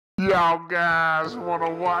Y'all guys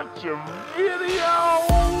wanna watch a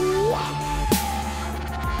video?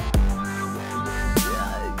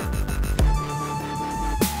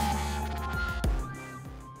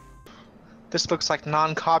 This looks like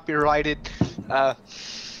non-copyrighted. Why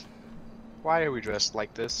are we dressed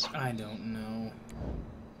like this? I don't know.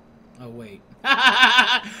 Oh wait.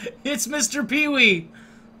 It's Mr. Pee-wee!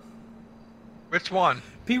 Which one?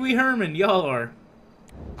 Pee-wee Herman, y'all are.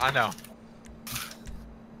 I know.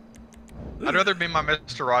 I'd rather be my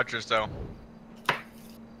Mr. Rogers, though.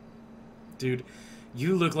 Dude,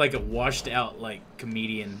 you look like a washed out, like,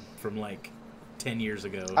 comedian from, like, 10 years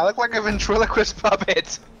ago. I look like a ventriloquist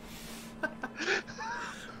puppet.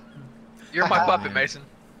 You're my puppet, Mason.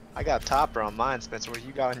 I got a topper on mine, Spencer. What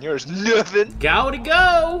you got on yours? Nothing. Go to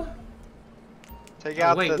go! Take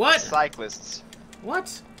out wait, the what? cyclists.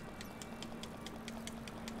 What?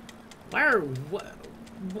 Where? What?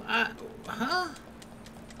 Huh?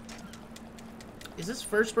 Is this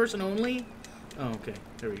first person only? Oh, okay.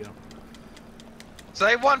 There we go.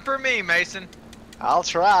 Save one for me, Mason. I'll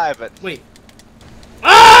try, but Wait.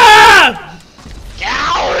 Ah!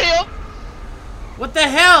 Ow! What the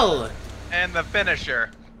hell? And the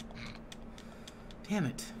finisher. Damn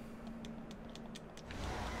it.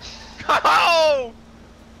 Oh!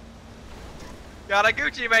 Got a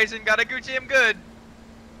Gucci, Mason. Got a Gucci him good.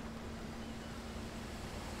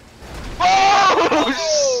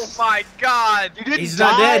 Oh my God! You didn't He's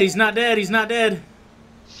die? not dead. He's not dead. He's not dead.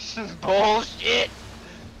 Bullshit!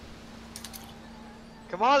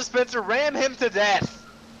 Come on, Spencer, ram him to death!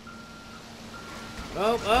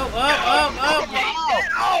 Oh.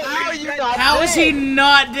 How are you not How dead? is he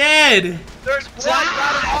not dead? There's blood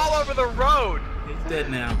got him all over the road. He's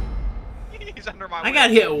dead now. He's under my. I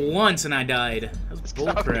got hit once and I died. That was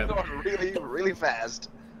bullcrap. Going really, really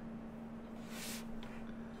fast.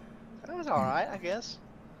 That was alright, I guess.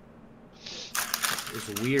 It was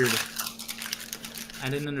weird. I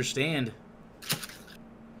didn't understand.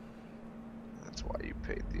 That's why you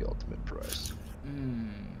paid the ultimate price.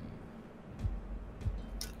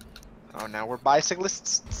 Oh, now we're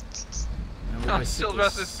bicyclists. Now we're I'm still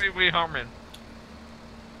dressed as bicyclists. Pee-wee Herman.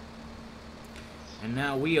 And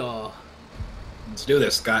now we are. Let's do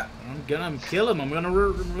this, Scott. I'm gonna kill him. I'm gonna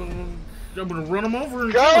run him over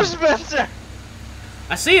and Go, kill him. Spencer!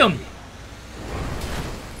 I see him.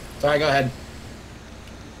 Sorry, go ahead.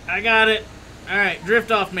 I got it. All right,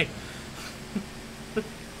 drift off me.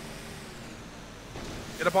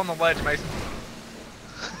 Get up on the ledge, Mason.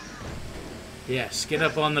 Yes, get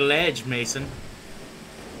up on the ledge, Mason.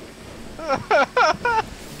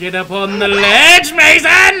 Get up on the ledge,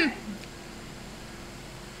 Mason!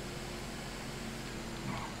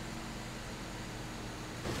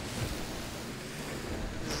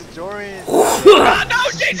 Dorian. Oh,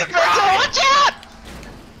 no, Jesus Christ! Watch out!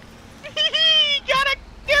 Got a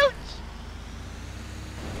gooch!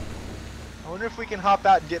 I wonder if we can hop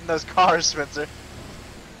out and get in those cars, Spencer.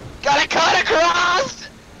 Gotta cut across!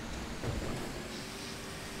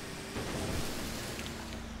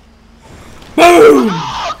 Boom!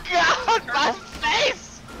 Oh God, my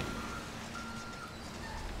face!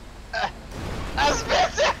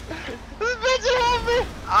 Spencer! Spencer, help me!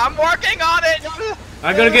 I'm working on it!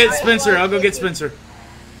 I gotta get Spencer. I'll go get Spencer.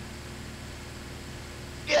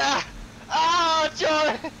 Yeah! Oh,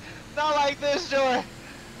 Joy! Not like this, Joy!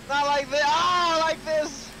 Not like this! Oh, like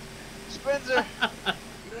this! Spencer,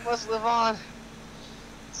 you must live on.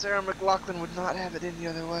 Sarah McLachlan would not have it any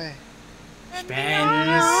other way. Spencer.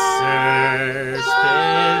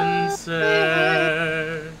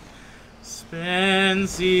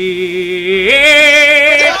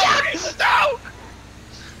 No!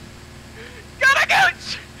 Got a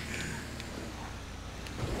gooch!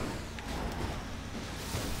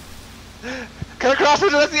 Cut across,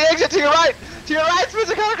 Spencer, that's the exit to your right! To your right,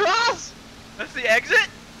 Spencer, cut across! That's the exit?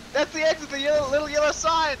 That's the exit, the little yellow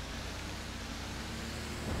sign!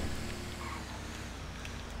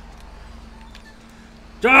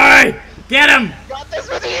 Die! Get him! Got this,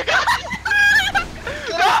 Spencer, you got it!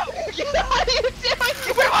 No! Get out of here,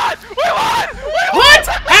 We won! We won! What?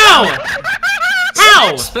 How?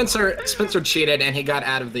 How? Spencer cheated and he got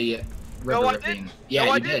out of the river No, I ravine. didn't. Yeah,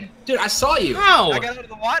 No, I you did. didn't. Dude, I saw you. How? I got out of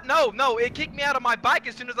the what? No, it kicked me out of my bike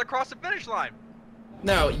as soon as I crossed the finish line.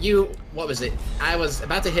 No, what was it? I was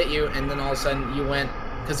about to hit you and then all of a sudden you went,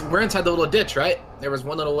 because we're inside the little ditch, right? There was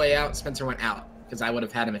one little way out, Spencer went out, because I would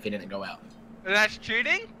have had him if he didn't go out. And that's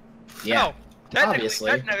cheating? Yeah, No, technically,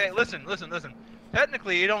 obviously. Listen.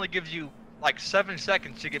 Technically, it only gives you like 7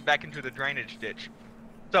 seconds to get back into the drainage ditch.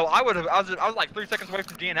 So I was like 3 seconds away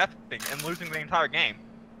from DNFing and losing the entire game.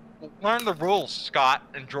 Learn the rules, Scott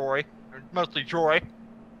and Joy, or mostly Joy.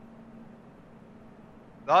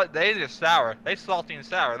 Oh, they just sour. They salty and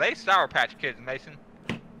sour. They Sour Patch Kids, Mason.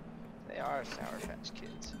 They are Sour Patch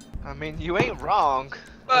Kids. I mean, you ain't wrong.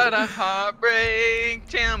 But a heartbreak,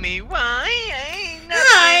 tell me why ain't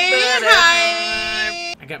nothing but a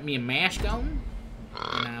heart. I got me a mash going.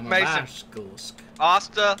 And I'm a Mason. Baskusk.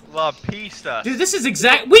 Hasta La Vista. Dude, this is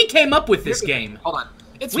exact. We came up with this game. Hold on.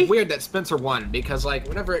 It's weird that Spencer won because, like,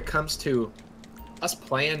 whenever it comes to us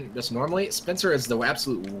playing this normally, Spencer is the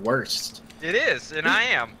absolute worst. It is, and I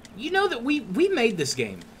am. You know that we made this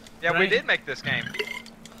game. Yeah, right? we did make this game.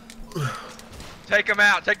 Take them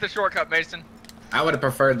out. Take the shortcut, Mason. I would have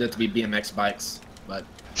preferred it to be BMX bikes, but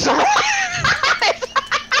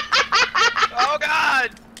Oh, God!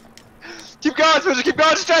 Keep going, Spencer. Keep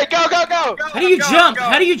going straight. Go, go, go. How do you jump?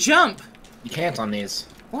 How do you jump? you can't on these.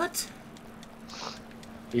 What?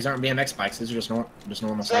 These aren't BMX bikes. These are just normal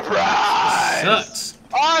cycles. Surprise! Sucks.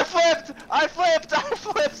 Oh, I flipped! I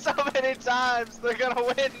flipped so many times. They're gonna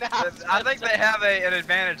win now. I think they have an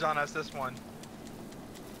advantage on us this one.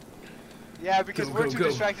 Yeah, because Go, we're go, too go.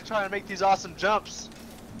 distracted trying to make these awesome jumps.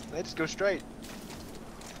 They just go straight.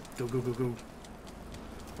 Go, go, go, go.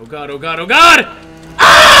 Oh god, oh god, oh god!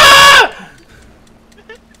 Ah!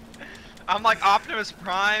 I'm like Optimus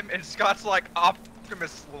Prime, and Scott's like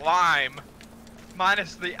Optimus Lime.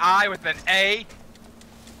 Minus the I with an A.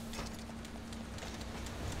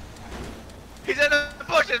 He's in the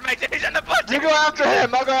bushes, mate! He's in the bushes! You go after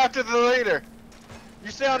him. I'll go after the leader.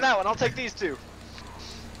 You stay on that one. I'll take these two.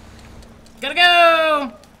 Gotta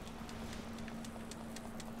go!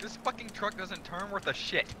 This fucking truck doesn't turn worth a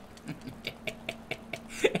shit.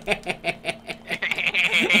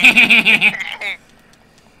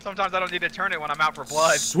 Sometimes I don't need to turn it when I'm out for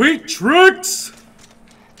blood. Sweet tricks!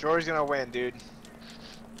 Jory's gonna win, dude.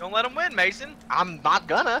 Don't let him win, Mason. I'm not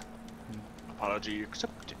gonna. Apology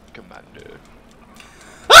accepted, Commander.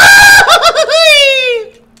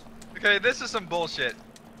 Okay, this is some bullshit.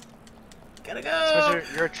 Gotta go!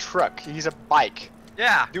 Spencer, you're a truck. He's a bike.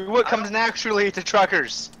 Yeah. Do what comes naturally to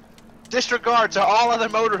truckers. Disregard to all other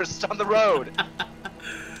motorists on the road.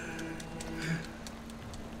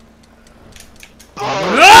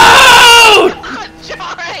 No!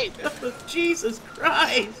 Jory! Jesus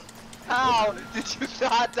Christ! How did you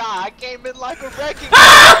not die? I came in like a wrecking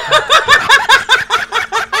ball.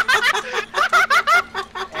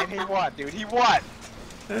 And he won, dude. He won.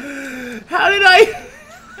 How did I?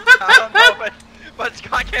 I don't know, but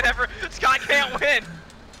Scott can't win.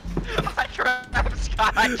 I trapped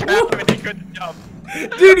Scott. I trapped him and he couldn't jump.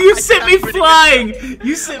 Dude, you sent me trapped him and he couldn't flying! jump.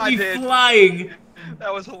 You sent I me did. flying!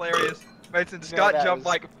 That was hilarious. Mason, Scott that jumped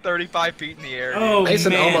was- like 35 feet in the air. Oh,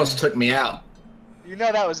 Mason man. almost took me out. You know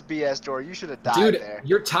that was BS, Jory. You should have died Dude, there.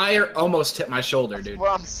 your tire almost hit my shoulder, dude. That's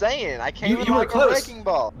what I'm saying. I came in You were like a close. wrecking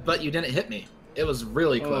ball. But you didn't hit me. It was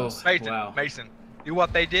really Oh. close. Mason, Wow. Mason, do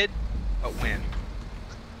what they did, but win.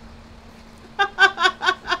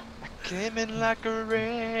 Came in like a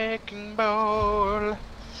wrecking ball.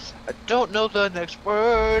 I don't know the next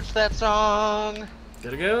words to that song.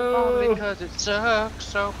 Gotta Only go! because it sucks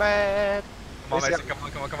so bad. Come on, Mason, come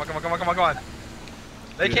on, come on, come on, come on, come on, come on, come on.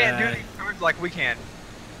 They can't do these turns like we can.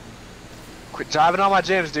 Quit jiving on my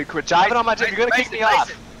gyms, dude. Quit jiving on my gyms. You're gonna kick me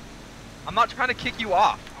off. I'm not trying to kick you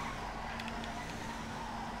off.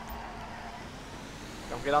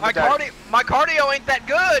 Don't get on the dirt. My cardio ain't that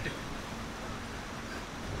good.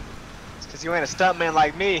 It's because you ain't a stuntman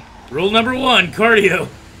like me. Rule number 1, cardio.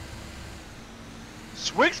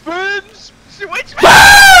 Swing spins! Switch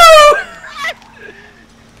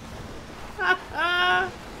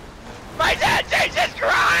My dad, Jesus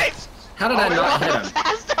Christ! How did I not hit him?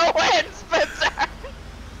 Faster win, Spencer!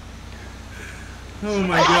 Oh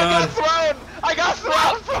my I god. got thrown! I got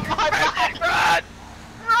thrown from my back! Run!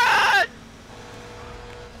 Run!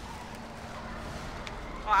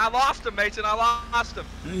 I lost him, Mason. I lost him.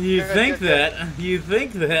 You Good, think good, that? You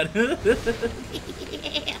think that?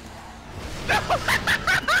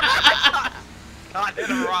 God hit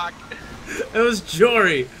a rock. It was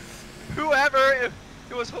Jory. Whoever,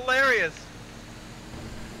 it was hilarious.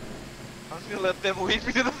 I'm just gonna let them lead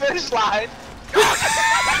me to the finish line.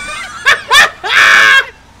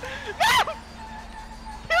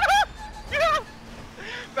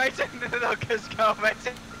 Mason, no, just go,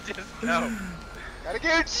 Mason, just go. Gotta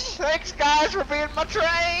go. Thanks, guys, for being my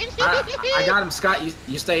train. I got him, Scott.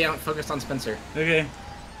 You stay out focused on Spencer. Okay.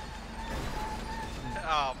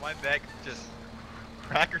 Oh, my neck just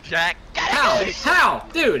cracker jack. How? How?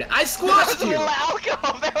 Dude, I There was squashed a you! little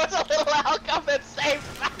alcove. There was a little alcove that saved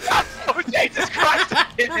me. Oh, Jesus Christ!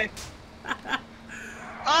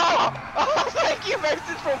 Oh, thank you,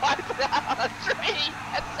 Mason, for wiping out a tree.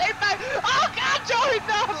 That saved my. Oh God, Joey,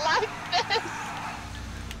 no, like this.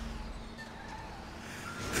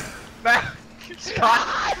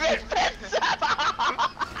 Scott. I'm invincible!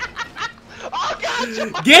 Oh god,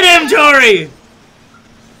 Jory! Get him, Jory!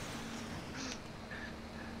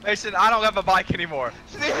 Mason, I don't have a bike anymore.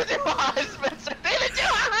 Neither do I, Spencer! Neither do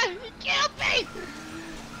I! He killed me!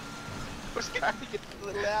 We're trying to get to the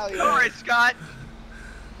little alley. Alright, Scott.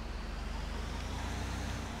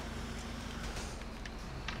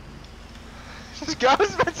 Just go,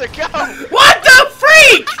 Spencer, go! What the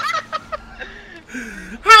freak?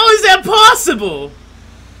 How is that possible?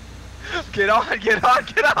 Get on, for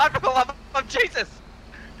the love of Jesus.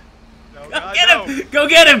 No, Go God, get no. him! Go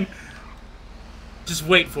get him! Just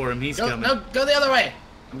wait for him. He's coming. No, go the other way.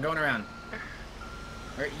 I'm going around.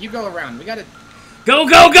 Alright, you go around. We gotta... Go,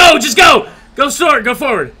 go, go! Just go! Go forward, go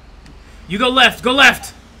forward. You go left, go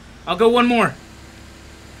left. I'll go one more.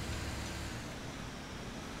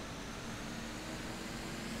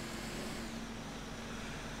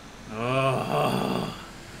 Oh.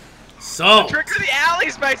 So. Trick to the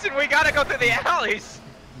alleys, Mason. We gotta go through the alleys.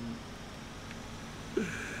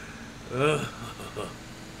 Ugh.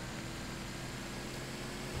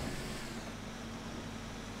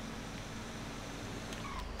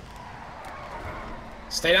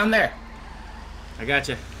 Stay down there. I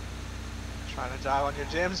gotcha. Trying to dive on your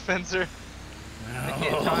gym, Spencer. I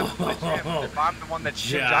can't dive on the gym if I'm the one that's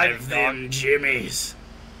Jive diving, them dog. jimmies.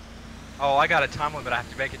 Oh, I got a time limit I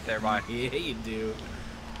have to make it there by. Yeah, you do.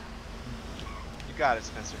 You got it,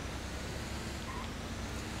 Spencer.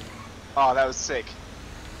 Oh, that was sick.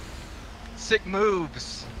 Sick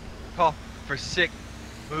moves. Call for sick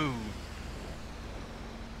move.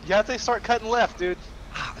 You have to start cutting left, dude.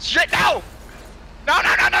 Shit, no! No!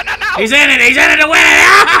 He's in it! He's in it to win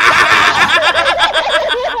it!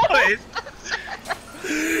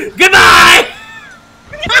 Please. Goodbye!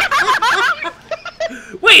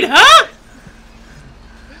 Wait, huh?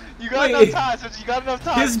 You got Wait. enough time, Spencer. You got enough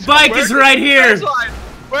time. His bike Where's is the right here. finish line?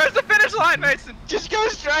 Where's the finish line, Mason? Just go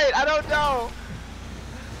straight. I don't know.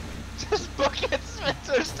 Just book it,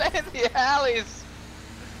 Spencer. Stay in the alleys.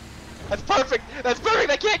 That's perfect. That's perfect.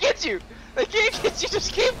 They can't get you. They can't get you.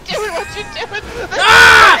 Just keep doing what you're doing.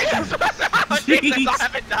 Ah! Jesus, I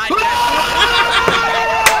haven't died yet.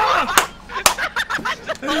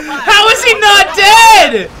 How is he not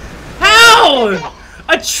dead? How?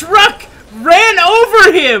 A truck ran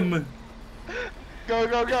over him. Go,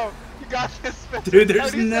 go, go. You got this, Spencer. Dude,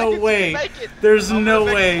 there's 30 no seconds, way. you can make it. There's I'm no gonna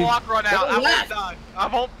make way. the clock run out. I won't left. die. I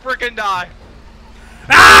won't freaking die.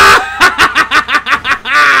 Ah!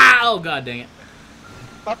 Oh god dang it.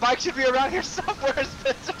 My bike should be around here somewhere,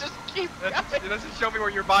 Spencer. Just keep It going. doesn't show me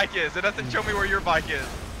where your bike is. It doesn't show me where your bike is.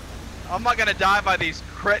 I'm not gonna die by these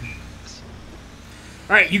cretins.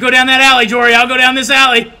 Alright, you go down that alley, Jory. I'll go down this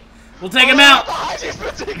alley. We'll take him out. Behind you,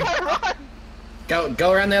 Spencer. You gotta run.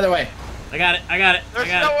 Go around the other way. I got it. I got it. I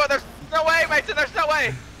got it. There's no way, Mason. There's no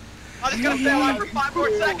way. I'm just gonna stay alive for 5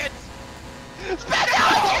 more seconds.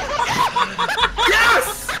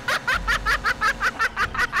 Yes!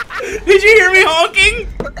 Did you hear me honking?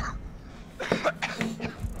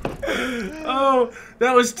 Oh,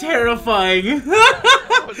 that was terrifying.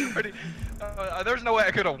 That was pretty. There's no way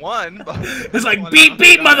I could have won. But It's like beep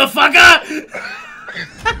beep, motherfucker.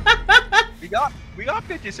 we got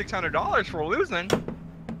 $5,600 for losing.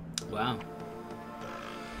 Wow.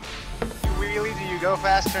 You wheelie, do you go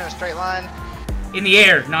faster in a straight line? In the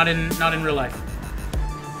air, not in real life.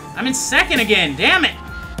 I'm in second again. Damn it.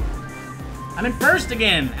 I'm in first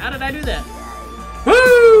again. How did I do that?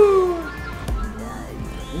 Woo!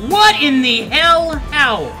 What in the hell?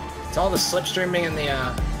 How? It's all the slipstreaming and the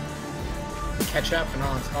catch up and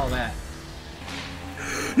all that.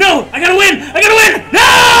 No! I gotta win! I gotta win!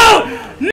 No!